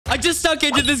just stuck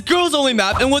into this girls only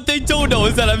map, and what they don't know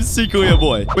is that I'm secretly a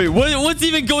boy. Wait, what's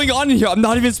even going on in here? I'm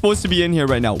not even supposed to be in here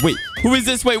right now. Wait, who is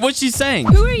this? Wait, what's she saying?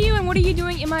 Who are you and what are you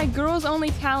doing in my girls only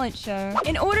talent show?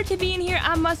 In order to be in here,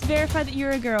 I must verify that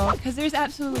you're a girl, because there's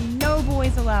absolutely no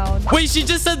boys allowed. Wait, she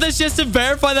just said that she has to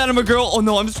verify that I'm a girl? Oh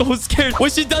no, I'm so scared.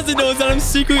 What she doesn't know is that I'm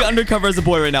secretly undercover as a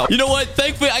boy right now. You know what?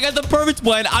 Thankfully, I got the perfect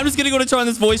plan. I'm just gonna go to turn on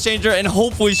this voice changer, and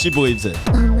hopefully she believes it.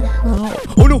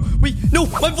 Oh no, wait, no,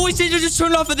 my voice changer just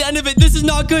turned off at the end of it. This is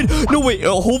not good. No, wait,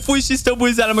 hopefully she still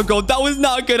believes that I'm a girl. That was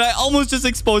not good. I almost just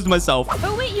exposed myself.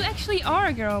 Oh wait, you actually are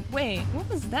a girl. Wait, what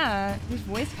was that? Your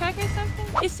voice crack or something?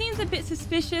 It seems a bit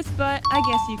suspicious, but I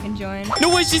guess you can join.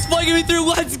 No way, she's flagging me through.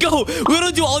 Let's go.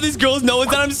 Little do all these girls know is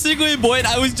that I'm secretly a boy, and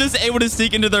I was just able to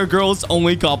sneak into their girls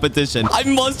only competition. I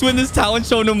must win this talent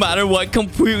show no matter what,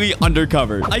 completely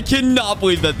undercover. I cannot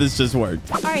believe that this just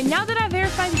worked. All right, now that I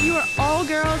verified that you are all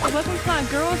girls, welcome to my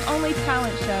girls only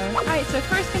talent show. All right, so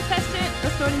first contestant,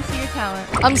 let's go ahead and see your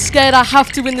talent. I'm scared. I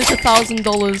have to win this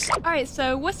 $1,000. All right,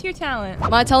 so what's your talent?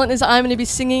 My talent is I'm going to be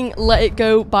singing Let It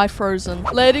Go by Frozen.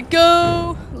 Let it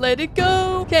go. Let it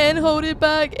go. Can't hold it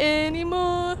back anymore.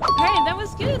 All right, that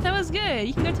was good. That was good.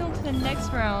 You can go to the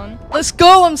next round. Let's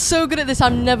go. I'm so good at this.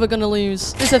 I'm never going to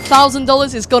lose. This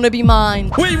 $1,000 is going to be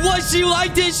mine. Wait, what? She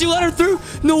liked it? She let her through?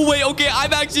 No way. Okay,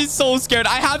 I'm actually so scared.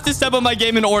 I have to step up my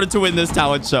game in order to win this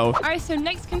talent show. All right, so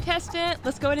next contestant,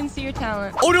 let's go ahead and see your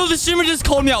talent. Oh no, the streamer just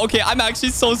called me out. Okay, I'm actually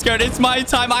so scared. It's my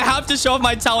time. I have to show off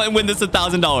my talent and win this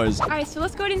 $1,000. All right, so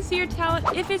let's go ahead and see your talent.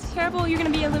 If it's terrible, you're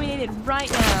going to be eliminated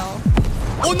right now.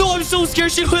 Oh no, I'm so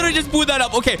scared. She literally just blew that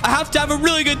up. Okay, I have to have a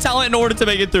really good talent in order to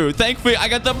make it through. Thankfully, I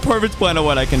got the perfect plan of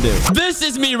what I can do. This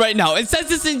is me right now. And since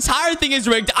this entire thing is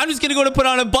rigged, I'm just gonna go to put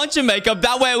on a bunch of makeup.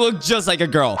 That way I look just like a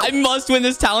girl. I must win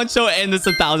this talent show and this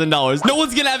 $1,000. No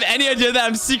one's gonna have any idea that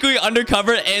I'm secretly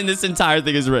undercover and this entire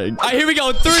thing is rigged. All right, here we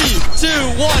go. 3, 2,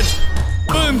 1.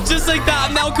 Boom, just like that.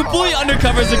 I'm now completely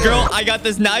undercover as a girl. I got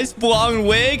this nice blonde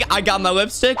wig. I got my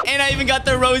lipstick. And I even got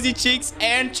the rosy cheeks.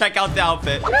 And check out the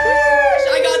outfit.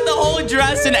 I got the whole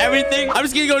dress and everything. I'm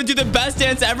just going to go and do the best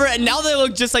dance ever. And now that I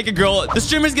look just like a girl, the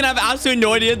streamer's going to have absolutely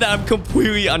no idea that I'm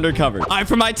completely undercover. All right,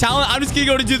 for my talent, I'm just going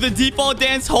to go to do the default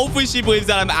dance. Hopefully, she believes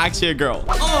that I'm actually a girl.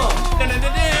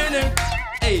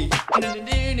 Hey.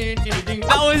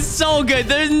 That was so good.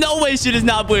 There's no way she does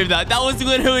not believe that. That was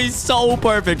literally so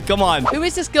perfect. Come on. Who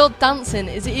is this girl dancing?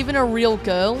 Is it even a real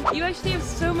girl? You actually have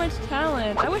so much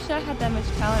talent. I wish I had that much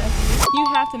talent. You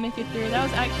have to make it through. That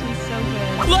was actually so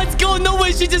good. Let's go. No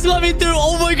way. She just let me through.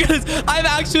 Oh my goodness. I'm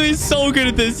actually so good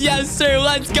at this. Yes, sir.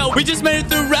 Let's go. We just made it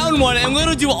through round 1. And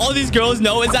little do all these girls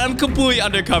know is that I'm completely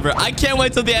undercover. I can't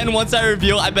wait till the end. Once I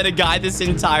reveal, I've been a guy this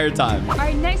entire time. All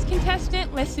right, next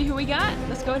contestant. Let's see who we got.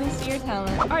 Let's go ahead and see your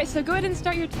talent. All right, so go ahead and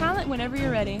start your talent whenever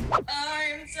you're ready.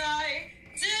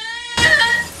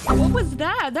 What was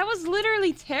that? That was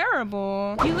literally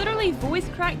terrible. You literally voice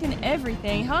cracked and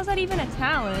everything. How is that even a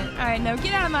talent? All right, no,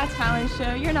 get out of my talent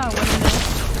show. You're not winning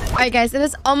this. All right, guys, it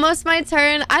is almost my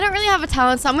turn. I don't really have a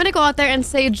talent, so I'm going to go out there and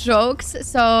say jokes.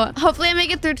 So hopefully I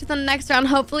make it through to the next round.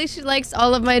 Hopefully she likes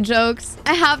all of my jokes.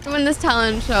 I have to win this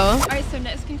talent show. All right, so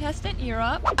next contestant, you're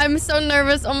up. I'm so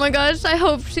nervous. Oh my gosh, I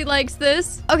hope she likes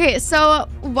this. Okay, so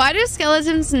why do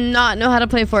skeletons not know how to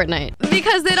play Fortnite?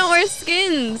 Because they don't wear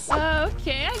skins.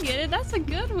 Okay, I get it. That's a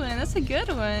good one. That's a good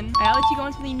one. I'll let you go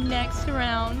on to the next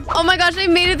round. Oh my gosh, I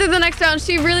made it through the next round.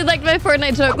 She really liked my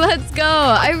Fortnite joke. Let's go.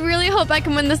 I really hope I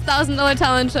can win this $1,000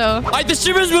 talent show. All right, the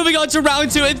streamer's moving on to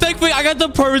round 2, and thankfully I got the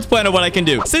perfect plan of what I can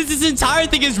do. Since this entire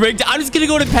thing is rigged, I'm just gonna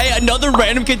go to pay another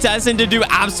random contestant to do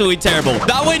absolutely terrible.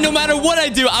 That way, no matter what I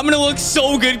do, I'm gonna look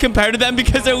so good compared to them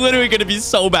because they're literally gonna be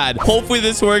so bad. Hopefully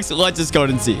this works. Let's just go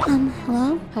and see.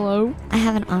 Hello? Hello? I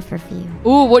have an offer for you.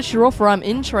 Ooh, what's your offer? I'm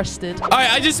interested. All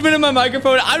right, I just muted my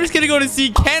microphone. I'm just gonna go to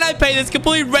see, can I pay this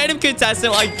completely random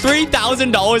contestant like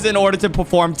 $3,000 in order to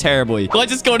perform terribly?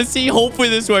 Let's just go to see. Hopefully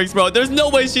this works, bro. There's no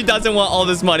way she doesn't want all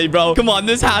this money, bro. Come on,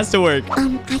 this has to work.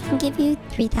 I can give you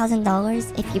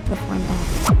 $3,000 if you perform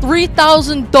bad.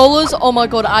 $3,000? Oh my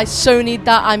god, I so need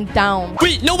that. I'm down.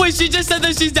 Wait, no way. She just said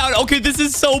that she's down. Okay, this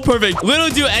is so perfect. Little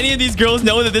do any of these girls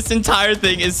know that this entire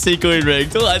thing is secretly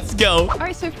rigged. Let's go. All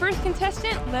right, so first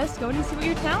contestant, let's go and see what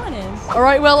your talent is. All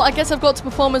right, well, I guess I've got to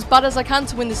perform as bad as I can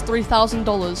to win this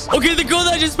 $3,000. Okay, the girl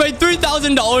that just paid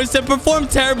 $3,000 to perform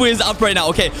terribly is up right now.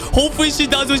 Okay, hopefully she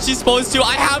does what she's supposed to.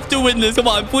 I have to win this. Come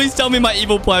on, please tell me my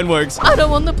evil plan works. I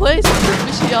don't want the place with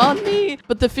the fishy on me,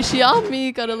 but the fishy on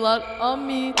me got a lot on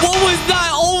me. What was that?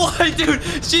 Oh my dude,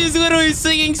 she's literally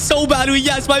singing so badly.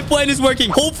 Yes, my plan is working.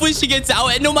 Hopefully she gets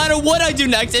out, and no matter what I do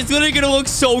next, it's literally gonna look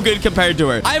so good compared to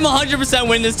her. I'm 100%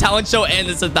 winning this talent show and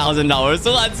this $1,000.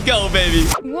 So let's go, baby.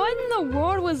 What in the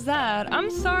world was that? I'm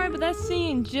sorry, but that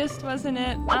scene just wasn't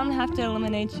it. I'm gonna have to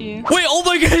eliminate you. Wait, oh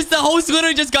my goodness, the host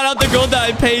literally just got out the girl that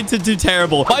I paid to do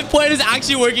terrible. My plan is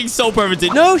actually working so perfectly.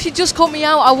 No, she just caught me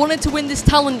out. I wanted to win this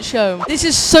talent show. This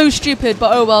is so stupid,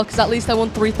 but oh well, because at least I won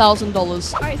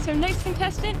 $3,000. All right, so next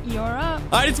contestant, you're up.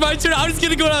 All right, it's my turn. I'm just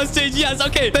gonna go down stage. Yes,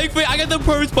 okay. Thankfully, I got the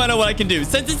perfect plan on what I can do.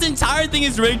 Since this entire thing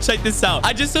is rigged, check this out.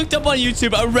 I just looked up on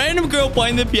YouTube a random girl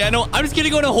playing the piano. I'm just gonna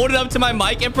go and hold it up to my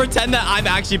mic and pretend that I'm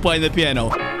actually playing the piano.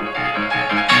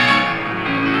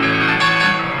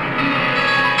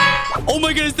 Oh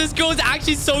my goodness, this girl is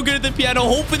actually so good at the piano.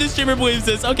 Hopefully the streamer believes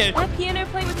this. Okay. That piano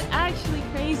playing was actually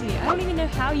crazy. I don't even know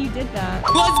how you did that.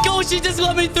 Let's go. She just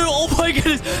let me through. Oh my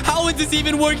goodness. How is this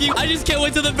even working? I just can't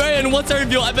wait till the very end. Once I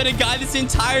reveal, I've been a guy this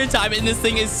entire time, and this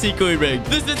thing is secretly rigged.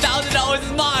 This $1,000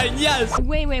 is mine. Yes.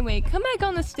 Wait. Come back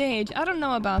on the stage. I don't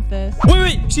know about this.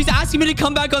 Wait. She's asking me to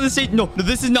come back on the stage. No,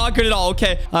 this is not good at all.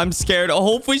 Okay. I'm scared.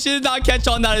 Hopefully she did not catch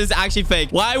on that it's actually fake.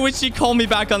 Why would she call me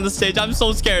back on the stage? I'm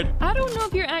so scared. I don't know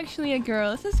if you're actually a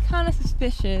girl. This is kind of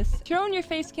suspicious. Turn on your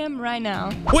face cam right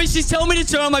now. Wait, she's telling me to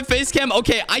turn on my face cam?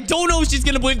 Okay, I don't know if she's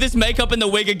gonna believe this makeup and the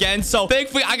wig again, so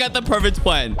thankfully I got the perfect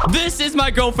plan. This is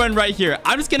my girlfriend right here.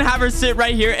 I'm just gonna have her sit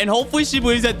right here, and hopefully she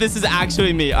believes that this is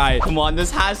actually me. All right, come on,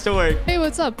 this has to work. Hey,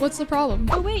 what's up? What's the problem?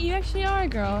 Oh, wait, you actually are a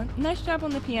girl. Nice job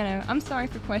on the piano. I'm sorry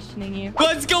for questioning you.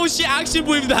 Let's go. She actually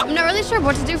believed that. I'm not really sure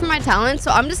what to do for my talent,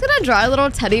 so I'm just gonna draw a little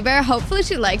teddy bear. Hopefully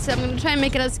she likes it. I'm gonna try and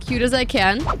make it as cute as I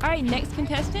can. All right, next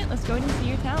contestant, let's go ahead and see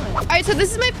your talent. All right, so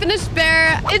this is my finished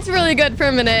bear. It's really good for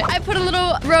a minute. I put a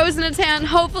little rose in its hand.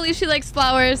 Hopefully she likes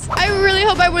flowers. I really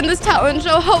hope I win this talent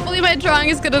show. Hopefully my drawing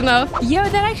is good enough. Yo,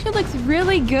 that actually looks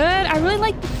really good. I really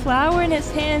like the flower in its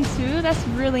hand too. That's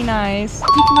really nice.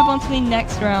 You can move on to the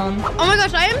next round. Oh my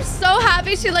gosh, I am so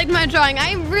happy she liked my drawing.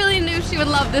 I really knew she would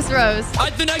love this rose. All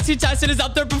right, the next contestant is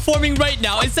up there performing right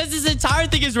now. And since this entire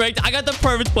thing is rigged, I got the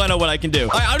perfect plan on what I can do.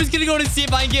 All right, I'm just gonna go and see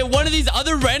if I can get one of these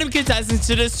other random contestants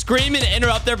to just scream and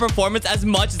interrupt their performance as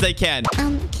much as they can.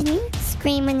 Can you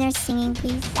scream when they're singing,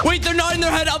 please? Wait, they're nodding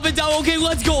their head up and down. Okay,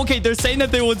 let's go. Okay, they're saying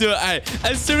that they will do it. All right,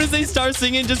 as soon as they start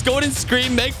singing, just go ahead and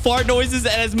scream, make fart noises,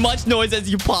 and as much noise as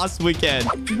you possibly can.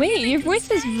 Wait, your voice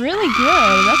is really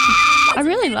good. I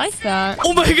really like that.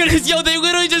 Oh my goodness, yo, they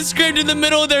literally just screamed in the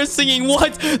middle of their singing.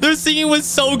 What? Their singing was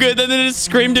so good, then they just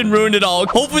screamed and ruined it all.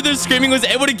 Hopefully their screaming was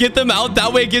able to get them out.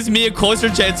 That way it gives me a closer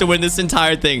chance to win this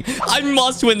entire thing. I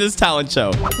must win this talent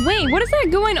show. Wait, what is that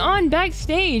going on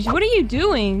backstage? What are you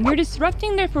doing? You're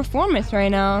disrupting their performance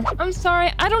right now. I'm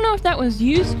sorry, I don't know if that was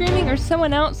you screaming or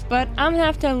someone else, but I'm gonna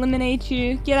have to eliminate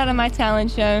you. Get out of my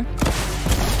talent show.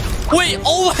 Wait,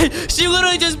 oh my, she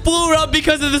literally just blew her up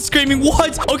because of the screaming.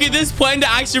 What? Okay, this plan to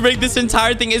actually rig this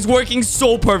entire thing is working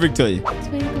so perfectly.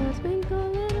 Twinkle,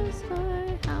 twinkle, little star,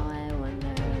 how I wonder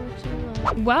what you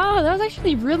want. Wow, that was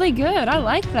actually really good. I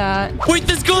like that. Wait,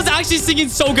 this girl's actually singing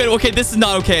so good. Okay, this is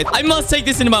not okay. I must take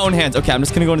this into my own hands. Okay, I'm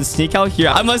just gonna go and sneak out here.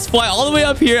 I must fly all the way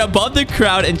up here above the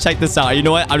crowd and check this out. You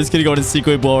know what? I'm just gonna go and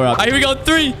secretly blow her up. All right, here we go.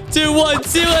 3, 2, 1.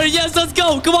 See you later. Yes, let's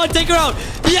go. Come on, take her out.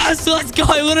 Yes, let's go.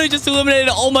 I literally just eliminated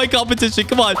all my competition.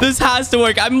 Come on, this has to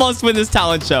work. I must win this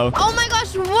talent show. Oh my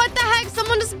gosh, what the heck?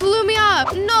 Someone just blew me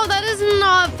up. No, that is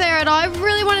not fair at all. I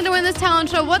really wanted to win this talent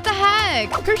show. What the heck?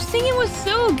 Her singing was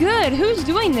so good. Who's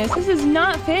doing this? This is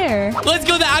not fair. Let's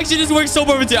go. That actually just worked so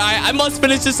perfectly. I must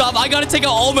finish this off. I gotta take out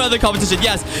all my other competition.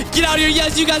 Yes, get out of here.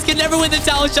 Yes, you guys can never win the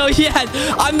talent show. Yes,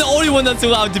 I'm the only one that's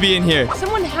allowed to be in here.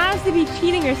 Someone has to be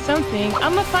cheating or something.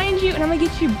 I'm gonna find you and I'm gonna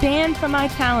get you banned from my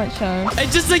talent show.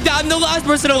 And just like that, I'm the last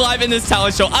person alive in this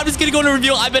talent show. I'm just gonna go and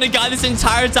reveal I've been a guy this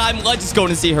entire time. Let's just go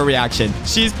and see her reaction.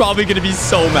 She's probably gonna be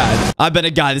so mad. I've been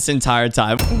a guy this entire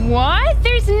time. What?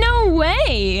 There's no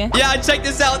way. Yeah, check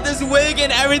this out. This wig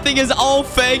and everything is all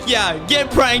fake. Yeah, get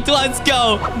pranked. Let's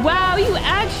go. Wow, you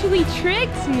actually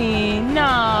tricked me.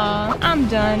 Nah, I'm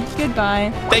done.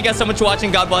 Goodbye. Thank you guys so much for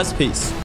watching. God bless. Peace.